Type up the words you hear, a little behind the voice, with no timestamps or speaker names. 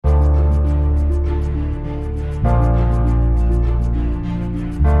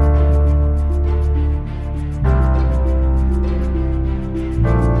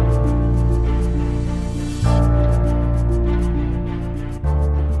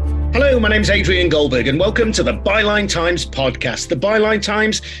Hello, my name's Adrian Goldberg and welcome to the Byline Times podcast. The Byline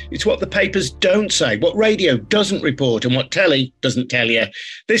Times, it's what the papers don't say, what radio doesn't report and what telly doesn't tell you.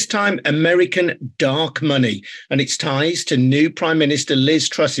 This time, American dark money and its ties to new Prime Minister Liz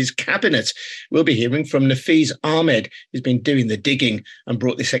Truss's cabinet. We'll be hearing from Nafeez Ahmed, who's been doing the digging and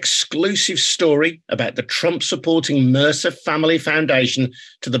brought this exclusive story about the Trump-supporting Mercer Family Foundation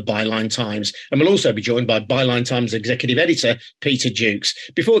to the Byline Times. And we'll also be joined by Byline Times executive editor, Peter Jukes.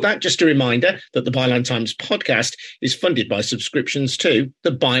 Before that, just a reminder that the Byline Times podcast is funded by subscriptions to the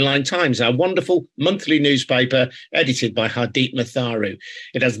Byline Times, our wonderful monthly newspaper edited by Hardeep Matharu.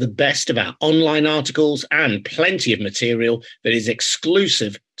 It has the best of our online articles and plenty of material that is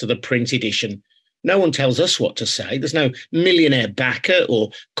exclusive to the print edition. No one tells us what to say. There's no millionaire backer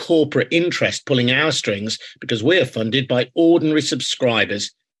or corporate interest pulling our strings because we're funded by ordinary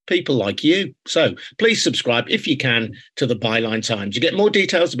subscribers. People like you. So please subscribe if you can to the Byline Times. You get more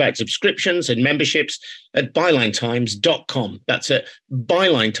details about subscriptions and memberships at bylinetimes.com. That's at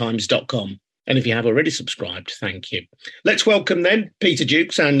bylinetimes.com. And if you have already subscribed, thank you. Let's welcome then Peter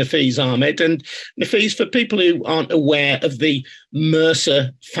Jukes and Nafeez Ahmed. And Nafeez, for people who aren't aware of the Mercer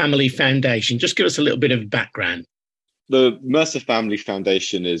Family Foundation, just give us a little bit of background. The Mercer Family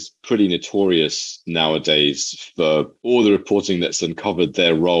Foundation is pretty notorious nowadays for all the reporting that's uncovered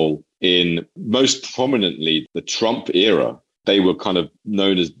their role in, most prominently, the Trump era. They were kind of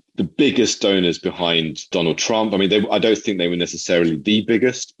known as the biggest donors behind Donald Trump. I mean, I don't think they were necessarily the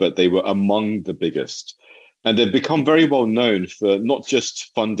biggest, but they were among the biggest. And they've become very well known for not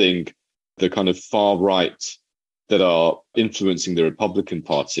just funding the kind of far right that are influencing the Republican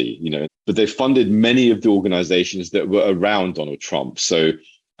Party, but they funded many of the organizations that were around Donald Trump. So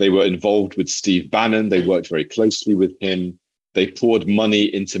they were involved with Steve Bannon. They worked very closely with him. They poured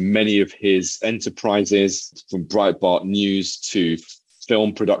money into many of his enterprises, from Breitbart News to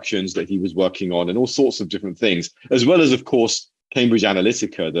film productions that he was working on and all sorts of different things, as well as, of course, Cambridge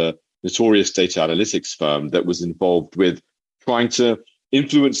Analytica, the notorious data analytics firm that was involved with trying to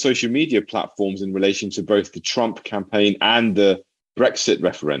influence social media platforms in relation to both the Trump campaign and the Brexit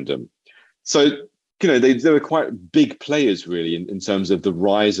referendum. So, they were quite big players, really, in terms of the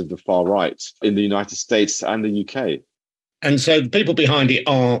rise of the far right in the United States and the UK. And so the people behind it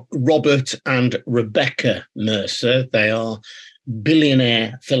are Robert and Rebecca Mercer. They are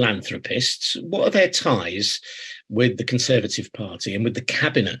billionaire philanthropists. What are their ties with the Conservative Party and with the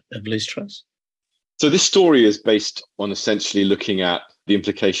cabinet of Liz Truss? So this story is based on essentially looking at the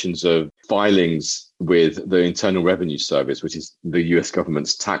implications of filings with the Internal Revenue Service, which is the US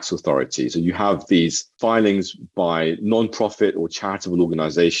government's tax authority. So you have these filings by non-profit or charitable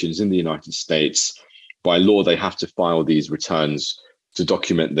organizations in the United States. By law, they have to file these returns to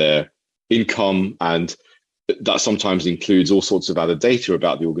document their income, and that sometimes includes all sorts of other data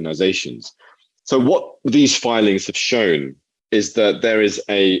about the organizations. So what these filings have shown is that there is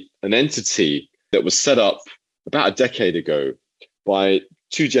an entity that was set up about a decade ago by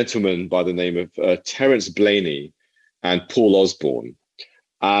two gentlemen by the name of Terence Blaney and Paul Osborne.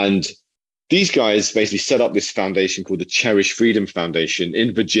 And these guys basically set up this foundation called the Cherish Freedom Foundation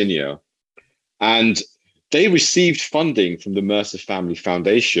in Virginia. And they received funding from the Mercer Family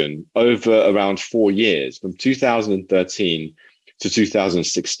Foundation over around 4 years, from 2013 to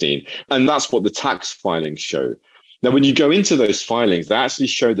 2016. And that's what the tax filings show. Now, when you go into those filings, they actually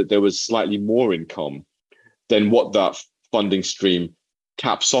show that there was slightly more income than what that funding stream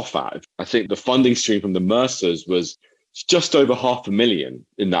caps off at. I think the funding stream from the Mercers was just over $500,000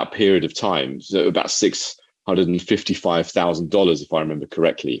 in that period of time, so about $655,000, if I remember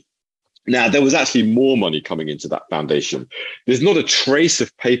correctly. Now, there was actually more money coming into that foundation. There's not a trace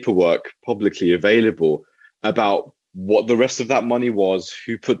of paperwork publicly available about what the rest of that money was,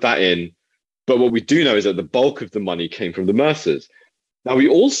 who put that in. But what we do know is that the bulk of the money came from the Mercers. Now, we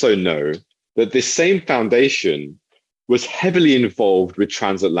also know that this same foundation was heavily involved with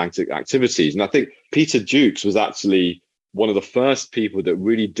transatlantic activities. And I think Peter Jukes was actually one of the first people that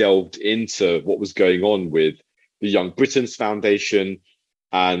really delved into what was going on with the Young Britons Foundation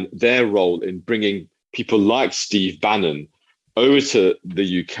and their role in bringing people like Steve Bannon over to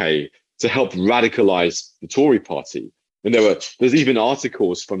the UK to help radicalize the Tory party. And there's even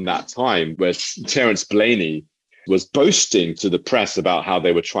articles from that time where Terence Blaney was boasting to the press about how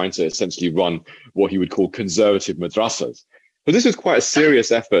they were trying to essentially run what he would call conservative madrasas. But this was quite a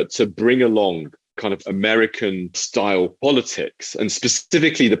serious effort to bring along kind of American style politics, and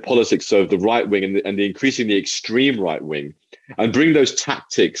specifically the politics of the right wing and the increasingly extreme right wing, and bring those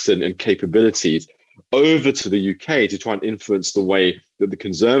tactics and capabilities over to the UK to try and influence the way that the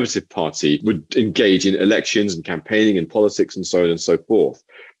Conservative Party would engage in elections and campaigning and politics and so on and so forth.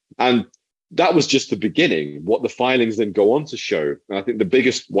 And that was just the beginning. What the filings then go on to show, and I think the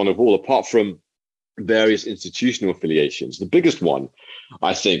biggest one of all, apart from various institutional affiliations, the biggest one,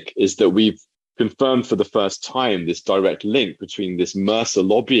 I think, is that we've confirmed for the first time this direct link between this Mercer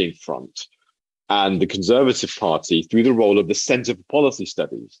lobbying front and the Conservative Party through the role of the Centre for Policy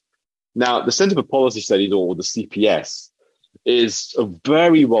Studies. Now, the Centre for Policy Studies, or the CPS, is a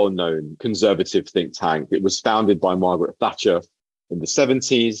very well-known conservative think tank. It was founded by Margaret Thatcher in the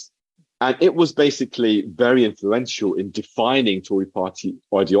 70s, and it was basically very influential in defining Tory party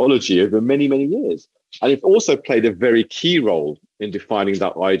ideology over many, many years. And it also played a very key role in defining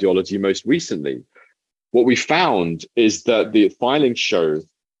that ideology most recently. What we found is that the filings show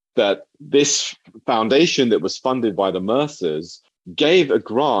that this foundation that was funded by the Mercers gave a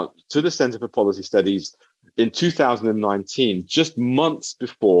grant to the Centre for Policy Studies in 2019, just months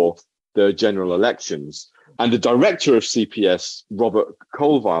before the general elections. And the director of CPS, Robert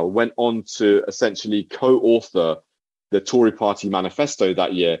Colville, went on to essentially co-author the Tory party manifesto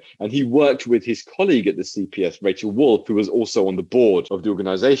that year. And he worked with his colleague at the CPS, Rachel Wolf, who was also on the board of the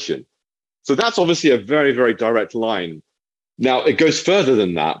organization. So that's obviously a very, very direct line. Now, it goes further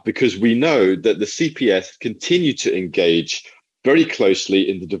than that, because we know that the CPS continued to engage very closely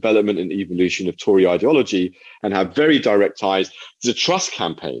in the development and evolution of Tory ideology and have very direct ties to the Trust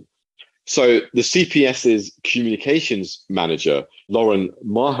campaign. So the CPS's communications manager, Lauren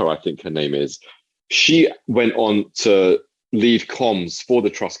Maher, I think her name is, she went on to lead comms for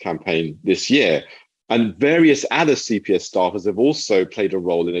the Trust campaign this year. And various other CPS staffers have also played a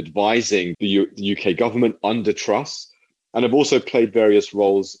role in advising the UK government under Truss, and have also played various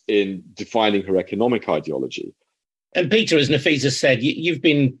roles in defining her economic ideology. And Peter, as Nafisa said, you've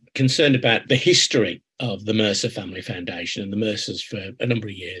been concerned about the history of the Mercer Family Foundation and the Mercers for a number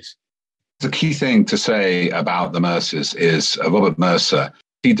of years. The key thing to say about the Mercers is Robert Mercer,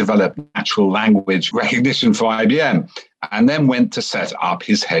 he developed natural language recognition for IBM and then went to set up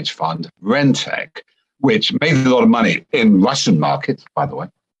his hedge fund, Rentec, which made a lot of money in Russian markets, by the way,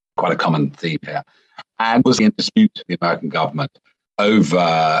 quite a common theme here, and was in dispute with the American government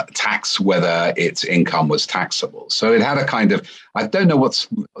over tax, whether its income was taxable. So it had a kind of, I don't know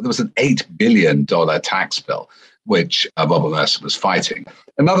there was an $8 billion tax bill, which Robert Mercer was fighting.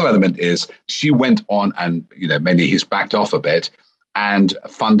 Another element is she went on and, maybe he's backed off a bit and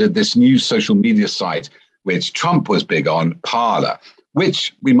funded this new social media site, which Trump was big on, Parler,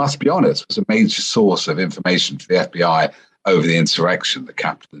 which, we must be honest, was a major source of information for the FBI over the insurrection, the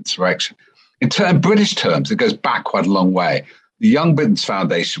Capitol insurrection. In British terms, it goes back quite a long way. The Young Britain's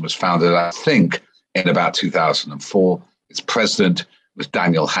Foundation was founded, I think, in about 2004. Its president was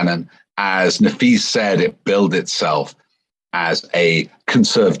Daniel Hannan. As Nafis said, it billed itself as a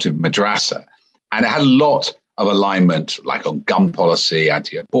conservative madrasa. And it had a lot of alignment, like on gun policy,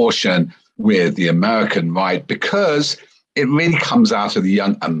 anti-abortion, with the American right, because it really comes out of the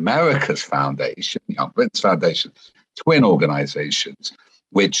Young America's Foundation, Young Britain's Foundation, twin organizations,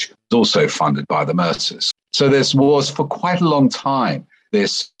 which was also funded by the Mercers. So there was, for quite a long time,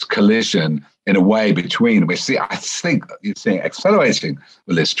 this collision in a way between, I think you're seeing accelerating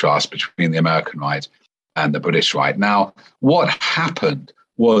with Liz Truss between the American right and the British right. Now, what happened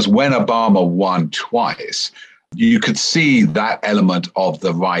was when Obama won twice, you could see that element of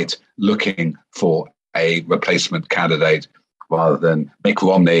the right looking for a replacement candidate rather than Mitt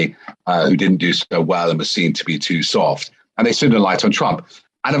Romney, who didn't do so well and was seen to be too soft. And they stood a light on Trump.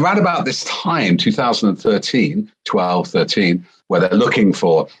 And around about this time, 2013, where they're looking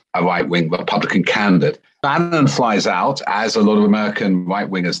for a right-wing Republican candidate, Bannon flies out, as a lot of American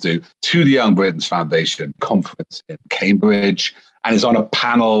right-wingers do, to the Young Britain's Foundation conference in Cambridge, and is on a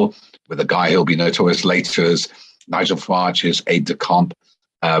panel with a guy who'll be notorious later as Nigel Farage's aide-de-camp,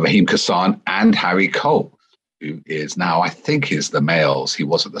 Raheem Kassan, and Harry Cole, who is now, I think, is the Mails. He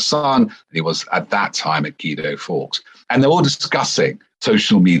was at The Sun, and he was at that time at Guido Fawkes. And they're all discussing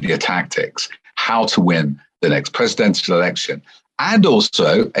social media tactics, how to win the next presidential election. And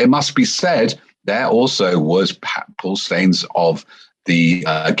also, it must be said, there also was Paul Staines of the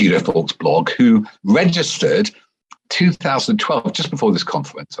Guido Fawkes blog, who registered 2012, just before this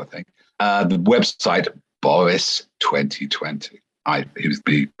conference, I think, the website Boris 2020. He was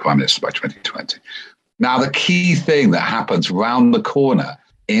the Prime Minister by 2020. Now, the key thing that happens round the corner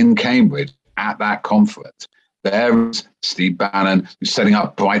in Cambridge at that conference, there is Steve Bannon, who's setting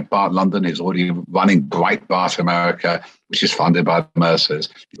up Breitbart London. He's already running Breitbart America, which is funded by the Mercers.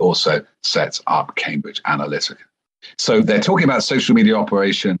 He also sets up Cambridge Analytica. So they're talking about social media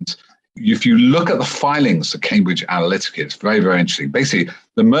operations. If you look at the filings of Cambridge Analytica, it's very, very interesting. Basically,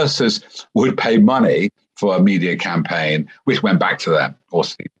 the Mercers would pay money for a media campaign, which went back to them, or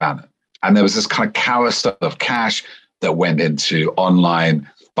Steve Bannon. And there was this kind of carousel of cash that went into online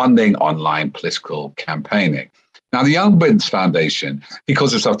funding, online political campaigning. Now, the Young Britains Foundation,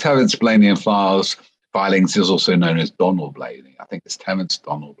 because it's of Terence Blaney and Flowers filings, is also known as Donald Blaney. I think it's Terence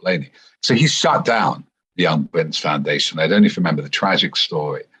Donald Blaney. So he shut down the Young Britains Foundation. I don't know if you remember the tragic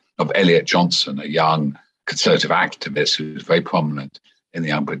story of Elliot Johnson, a young conservative activist who was very prominent in the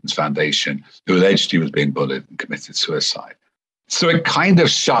Young Britains Foundation, who alleged he was being bullied and committed suicide. So it kind of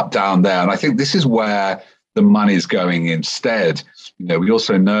shut down there. And I think this is where the money is going instead. You know, we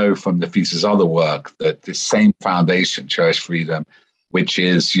also know from Nafeesa's other work that this same foundation, Cherish Freedom, which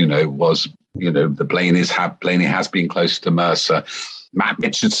is, the Blaney has been close to Mercer. Matt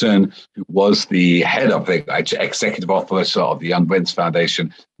Richardson, who was the head of the executive officer of the Young Britains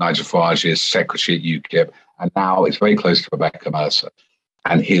Foundation, Nigel Farage's secretary at UKIP, and now is very close to Rebecca Mercer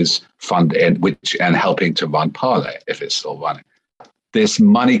and his fund, and helping to run Parley, if it's still running. This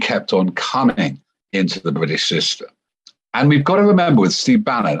money kept on coming into the British system. And we've got to remember with Steve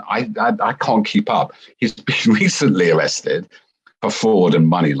Bannon, I can't keep up. He's been recently arrested for fraud and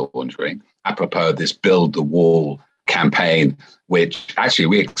money laundering, apropos of this Build the Wall campaign, which actually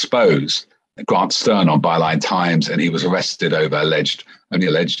we exposed Grant Stern on Byline Times, and he was arrested over only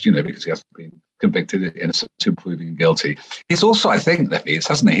alleged, because he hasn't been convicted, innocent to proving guilty. He's also, I think,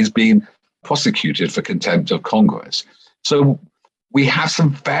 hasn't he? He's been prosecuted for contempt of Congress. So we have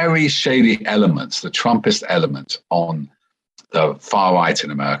some very shady elements, the Trumpist element on the far right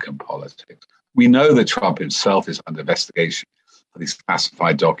in American politics. We know that Trump himself is under investigation for these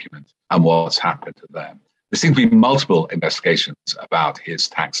classified documents and what's happened to them. There seem to be multiple investigations about his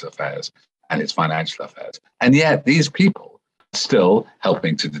tax affairs and his financial affairs. And yet these people are still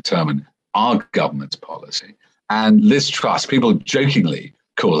helping to determine our government's policy. And Liz Truss, people jokingly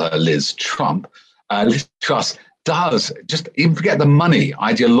call her Liz Trump. Liz Truss does, just even forget the money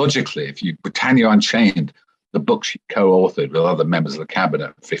ideologically. If you Britannia Unchained, the book she co-authored with other members of the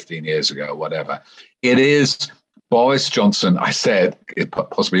cabinet 15 years ago or whatever, it is Boris Johnson, I said,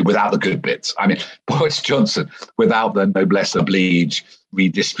 possibly without the good bits. I mean, Boris Johnson without the noblesse oblige,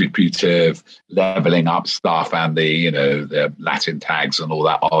 redistributive, levelling up stuff and the Latin tags and all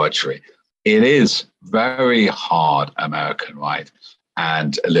that oratory. It is very hard American right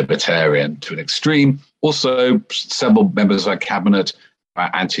and libertarian to an extreme. Also, several members of our cabinet are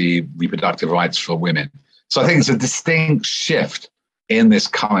anti-reproductive rights for women. So I think it's a distinct shift in this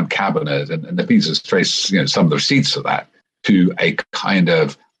current cabinet, and Nafeesa traced some of the receipts of that to a kind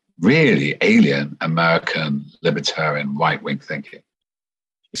of really alien American libertarian right-wing thinking.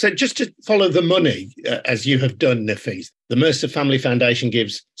 So just to follow the money, as you have done, Nafeesa, the Mercer Family Foundation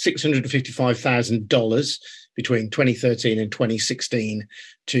gives $655,000 between 2013 and 2016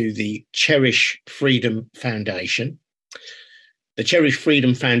 to the Cherish Freedom Foundation. The Cherish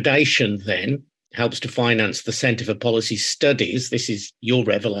Freedom Foundation then helps to finance the Centre for Policy Studies. This is your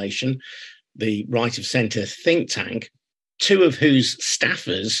revelation, the right of centre think tank, two of whose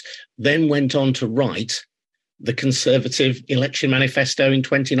staffers then went on to write the Conservative election manifesto in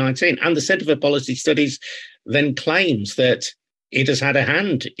 2019. And the Centre for Policy Studies then claims that it has had a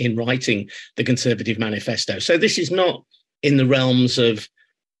hand in writing the Conservative manifesto. So this is not in the realms of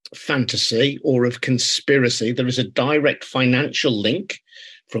fantasy or of conspiracy. There is a direct financial link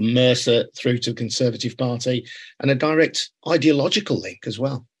from Mercer through to the Conservative Party and a direct ideological link as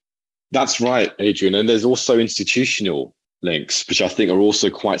well. That's right, Adrian. And there's also institutional links, which I think are also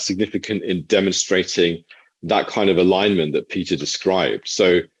quite significant in demonstrating that kind of alignment that Peter described.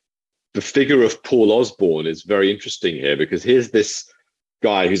 So the figure of Paul Osborne is very interesting here, because here's this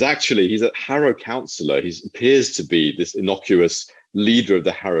guy he's a Harrow councillor. He appears to be this innocuous leader of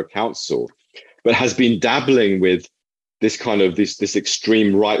the Harrow Council, but has been dabbling with this kind of this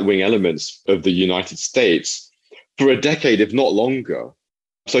extreme right-wing elements of the United States for a decade, if not longer.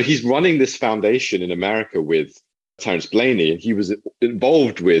 So he's running this foundation in America with Terence Blaney, and he was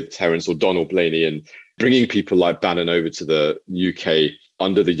involved with Terence or Donald Blaney and bringing people like Bannon over to the UK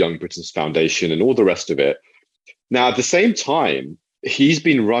under the Young Britains Foundation and all the rest of it. Now, at the same time, he's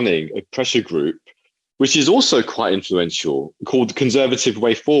been running a pressure group, which is also quite influential, called the Conservative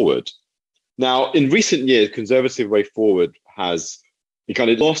Way Forward. Now, in recent years, Conservative Way Forward it kind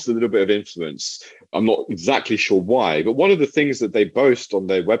of lost a little bit of influence. I'm not exactly sure why, but one of the things that they boast on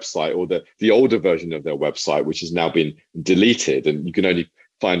their website, or the older version of their website, which has now been deleted, and you can only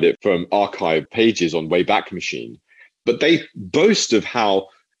find it from archive pages on Wayback Machine, but they boast of how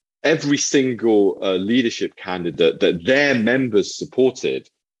every single leadership candidate that their members supported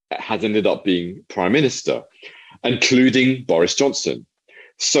has ended up being prime minister, including Boris Johnson.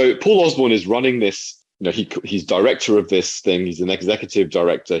 So Paul Osborne is running this he's director of this thing. He's an executive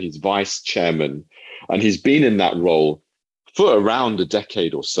director. He's vice chairman, and he's been in that role for around a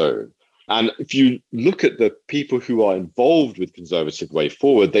decade or so. And if you look at the people who are involved with Conservative Way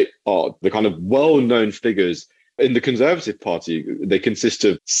Forward, they are the kind of well-known figures in the Conservative Party. They consist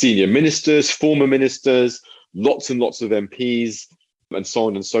of senior ministers, former ministers, lots and lots of MPs, and so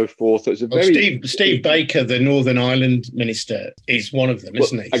on and so forth. So it's a very Steve Baker, the Northern Ireland minister, is one of them,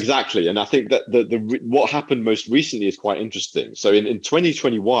 isn't he? Exactly. And I think that what happened most recently is quite interesting. So in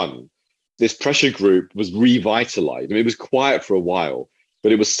 2021, this pressure group was revitalized. I mean, it was quiet for a while,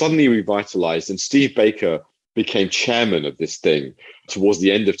 but it was suddenly revitalized. And Steve Baker became chairman of this thing towards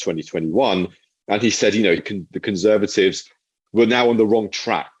the end of 2021. And he said, the Conservatives were now on the wrong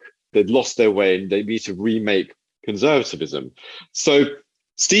track. They'd lost their way and they need to remake conservatism. So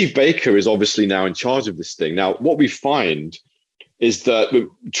Steve Baker is obviously now in charge of this thing. Now, what we find is that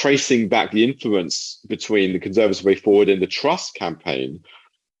tracing back the influence between the Conservative Way Forward and the Truss campaign,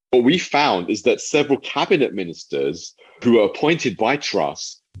 what we found is that several cabinet ministers who are appointed by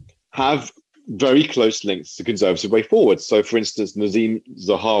Truss have very close links to Conservative Way Forward. So, for instance, Nazim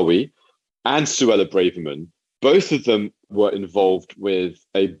Zahawi and Suella Braverman, both of them were involved with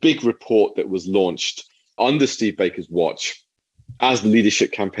a big report that was launched under Steve Baker's watch as the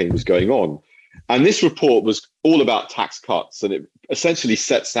leadership campaign was going on. And this report was all about tax cuts, and it essentially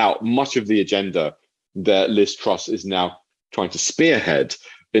sets out much of the agenda that Liz Truss is now trying to spearhead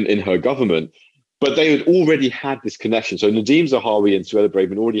in her government. But they had already had this connection. So Nadhim Zahawi and Suella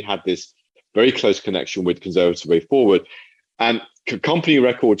Braverman already had this very close connection with Conservative Way Forward. And company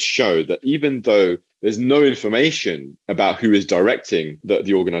records show that even though there's no information about who is directing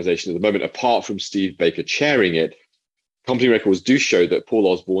the organization at the moment, apart from Steve Baker chairing it, company records do show that Paul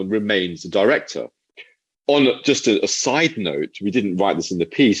Osborne remains the director. On just a side note, we didn't write this in the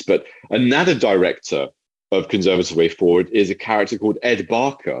piece, but another director of Conservative Way Forward is a character called Ed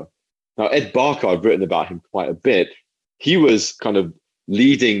Barker. Now, Ed Barker, I've written about him quite a bit. He was kind of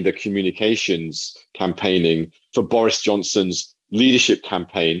leading the communications campaigning for Boris Johnson's leadership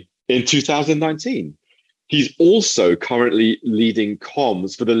campaign in 2019. He's also currently leading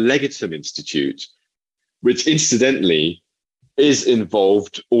comms for the Legatum Institute, which incidentally is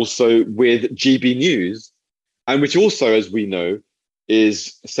involved also with GB News, and which also, as we know,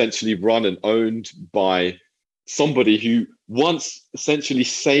 is essentially run and owned by somebody who once essentially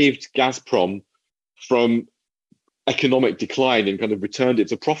saved Gazprom from economic decline and kind of returned it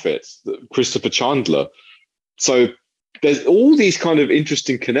to profits, Christopher Chandler. So there's all these kind of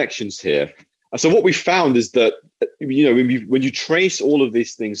interesting connections here. So what we found is that, when you trace all of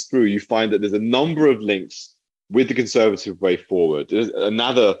these things through, you find that there's a number of links with the Conservative Way Forward.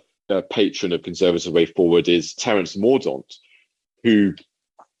 Another patron of Conservative Way Forward is Terence Mordaunt, who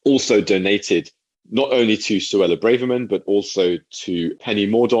also donated not only to Suella Braverman, but also to Penny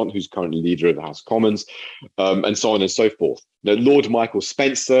Mordaunt, who's currently leader of the House of Commons, and so on and so forth. Now, Lord Michael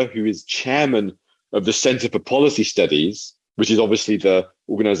Spencer, who is chairman of the Centre for Policy Studies, which is obviously the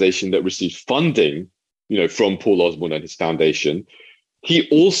organization that received funding, from Paul Osborne and his foundation. He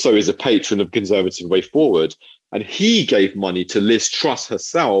also is a patron of Conservative Way Forward, and he gave money to Liz Truss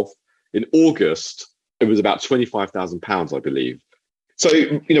herself in August. It was about £25,000, I believe. So,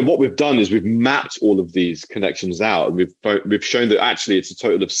 what we've done is we've mapped all of these connections out, and we've shown that actually it's a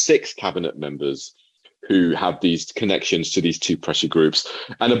total of 6 cabinet members who have these connections to these two pressure groups,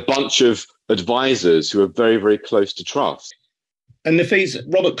 and a bunch of advisors who are very, very close to Truss. And Nafees,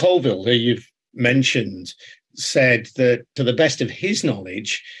 Robert Colville, who you've mentioned, said that to the best of his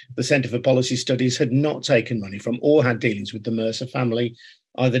knowledge, the Centre for Policy Studies had not taken money from or had dealings with the Mercer family,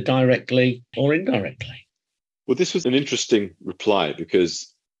 either directly or indirectly. Well, this was an interesting reply,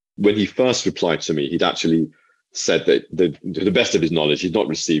 because when he first replied to me, he'd actually said that to the best of his knowledge, he'd not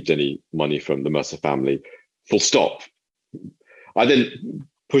received any money from the Mercer family, full stop. I then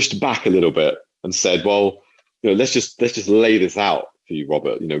pushed back a little bit and said, well, let's just lay this out for you,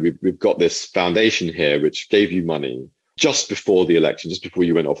 Robert. We've got this foundation here which gave you money just before the election, just before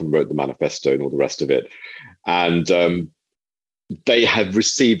you went off and wrote the manifesto and all the rest of it. And they have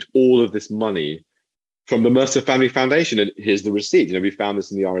received all of this money from the Mercer Family Foundation. And here's the receipt. We found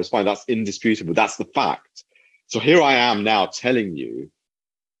this in the RS file. That's indisputable. That's the fact. So here I am now telling you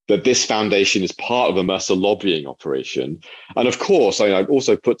that this foundation is part of a Mercer lobbying operation. And of course, I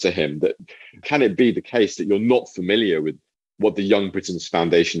also put to him that, can it be the case that you're not familiar with what the Young Britain's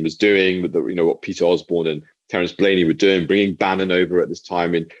Foundation was doing, with what Peter Osborne and Terence Blaney were doing, bringing Bannon over at this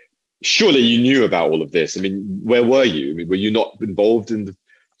time? Surely you knew about all of this. Where were you? Were you not involved in the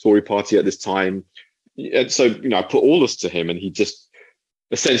Tory party at this time? And so, I put all this to him, and he just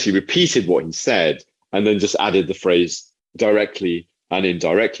essentially repeated what he said. and then just added the phrase directly and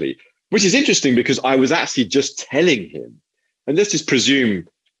indirectly, which is interesting because I was actually just telling him, and let's just presume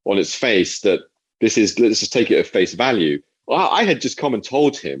on its face that let's just take it at face value. I had just come and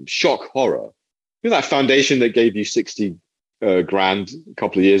told him, shock horror, that foundation that gave you 60 grand a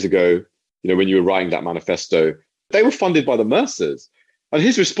couple of years ago, when you were writing that manifesto, they were funded by the Mercers. And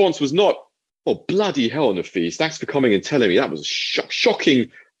his response was not, oh, bloody hell, Nafees, thanks for coming and telling me. That was a shocking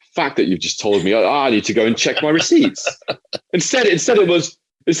fact that you've just told me. I need to go and check my receipts. Instead it was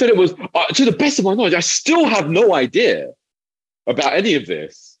to the best of my knowledge, I still have no idea about any of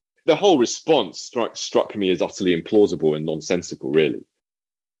this. The whole response struck me as utterly implausible and nonsensical, really.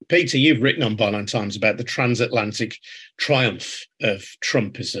 Peter, you've written on Byline Times about the transatlantic triumph of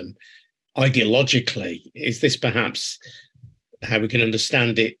Trumpism. Ideologically, is this perhaps how we can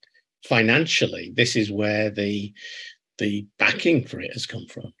understand it financially? This is where the backing for it has come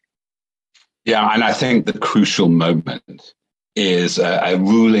from. Yeah, and I think the crucial moment is a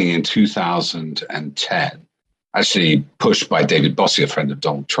ruling in 2010, actually pushed by David Bossie, a friend of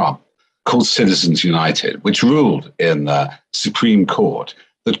Donald Trump, called Citizens United, which ruled in the Supreme Court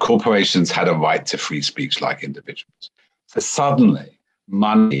that corporations had a right to free speech like individuals. So suddenly,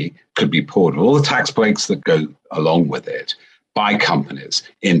 money could be poured, with all the tax breaks that go along with it, by companies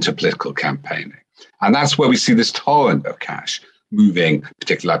into political campaigning. And that's where we see this torrent of cash moving,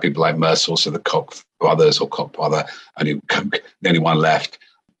 particularly like people like Mercer, also the Koch brothers or Koch brother, only Koch, the only one left,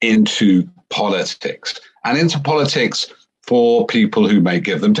 into politics. And into politics for people who may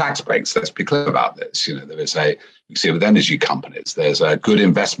give them tax breaks. Let's be clear about this. There is you see it with energy companies, there's a good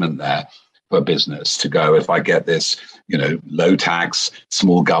investment there for a business to go, if I get this, low tax,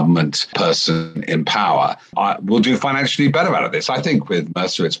 small government person in power, I will do financially better out of this. I think with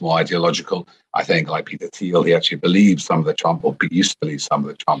Mercer, it's more ideological. I think, like Peter Thiel, he actually believes some of the Trump, or used to believe some of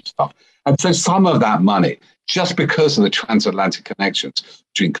the Trump stuff. And so some of that money, just because of the transatlantic connections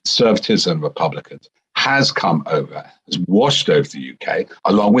between conservatives and Republicans, has come over, has washed over the UK,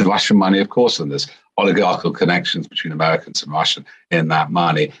 along with Russian money, of course, and there's oligarchical connections between Americans and Russian in that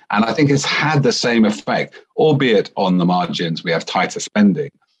money. And I think it's had the same effect, albeit on the margins, we have tighter spending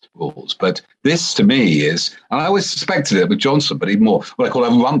rules. But this, to me, is, and I always suspected it with Johnson, but even more, what I call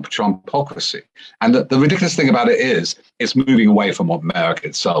a rump Trumpocracy. And the ridiculous thing about it is, it's moving away from what America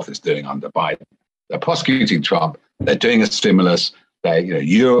itself is doing under Biden. They're prosecuting Trump, they're doing a stimulus,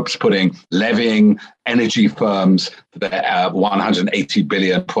 Europe's levying energy firms for their 180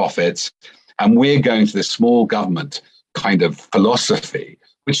 billion profits. And we're going to this small government kind of philosophy,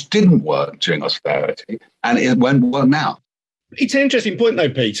 which didn't work during austerity, and it won't work now. It's an interesting point,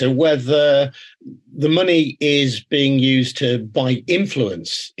 though, Peter, whether the money is being used to buy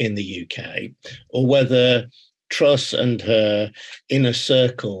influence in the UK, or whether Truss and her inner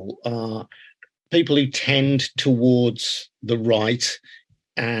circle are people who tend towards the right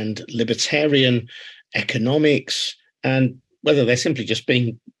and libertarian economics, and whether they're simply just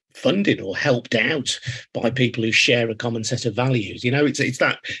being funded or helped out by people who share a common set of values. It's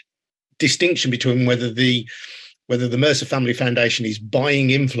that distinction between whether the Mercer Family Foundation is buying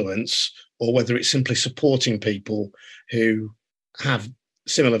influence or whether it's simply supporting people who have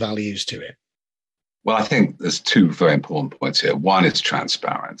similar values to it. Well, I think there's two very important points here. One is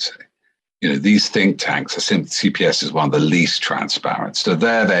transparency. These think tanks, CPS is one of the least transparent. So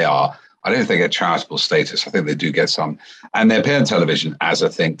there they are. I don't think they get charitable status. I think they do get some. And they appear on television as a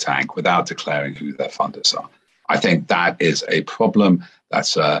think tank without declaring who their funders are. I think that is a problem.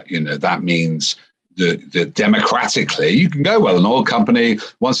 That's, that means that democratically, you can go, well, an oil company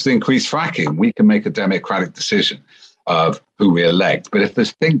wants to increase fracking. We can make a democratic decision of who we elect. But if the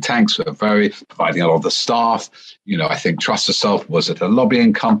think tanks are providing a lot of the staff, I think Truss herself was at a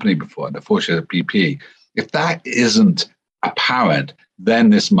lobbying company before she was at BP. If that isn't apparent,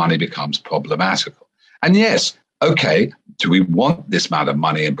 then this money becomes problematical. And yes, okay, do we want this amount of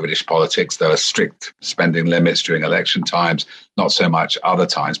money in British politics? There are strict spending limits during election times, not so much other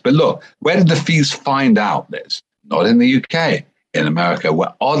times. But look, where did the fees find out this? Not in the UK. In America,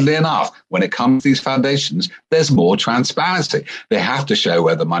 where oddly enough, when it comes to these foundations, there's more transparency. They have to show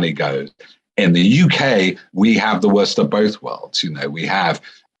where the money goes. In the UK, we have the worst of both worlds. We have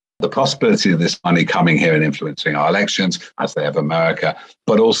the possibility of this money coming here and influencing our elections, as they have America,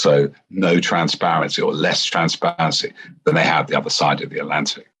 but also no transparency or less transparency than they have the other side of the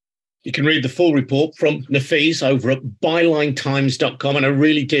Atlantic. You can read the full report from Nafees over at bylinetimes.com, and I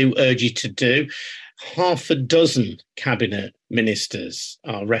really do urge you to do. Half a dozen cabinet ministers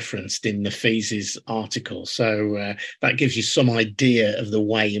are referenced in Nafees's article. So that gives you some idea of the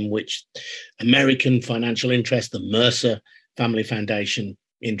way in which American financial interests, the Mercer Family Foundation,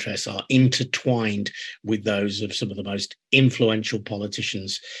 interests are intertwined with those of some of the most influential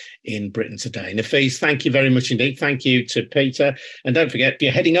politicians in Britain today. Nafees, thank you very much indeed. Thank you to Peter. And don't forget, if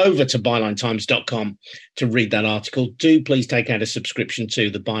you're heading over to bylinetimes.com to read that article, do please take out a subscription to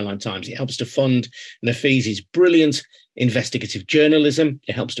the Byline Times. It helps to fund Nafees' brilliant investigative journalism.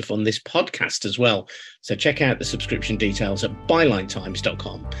 It helps to fund this podcast as well. So check out the subscription details at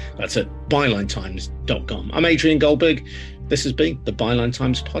bylinetimes.com. That's at bylinetimes.com. I'm Adrian Goldberg. This has been the Byline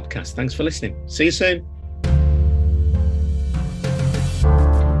Times podcast. Thanks for listening. See you soon.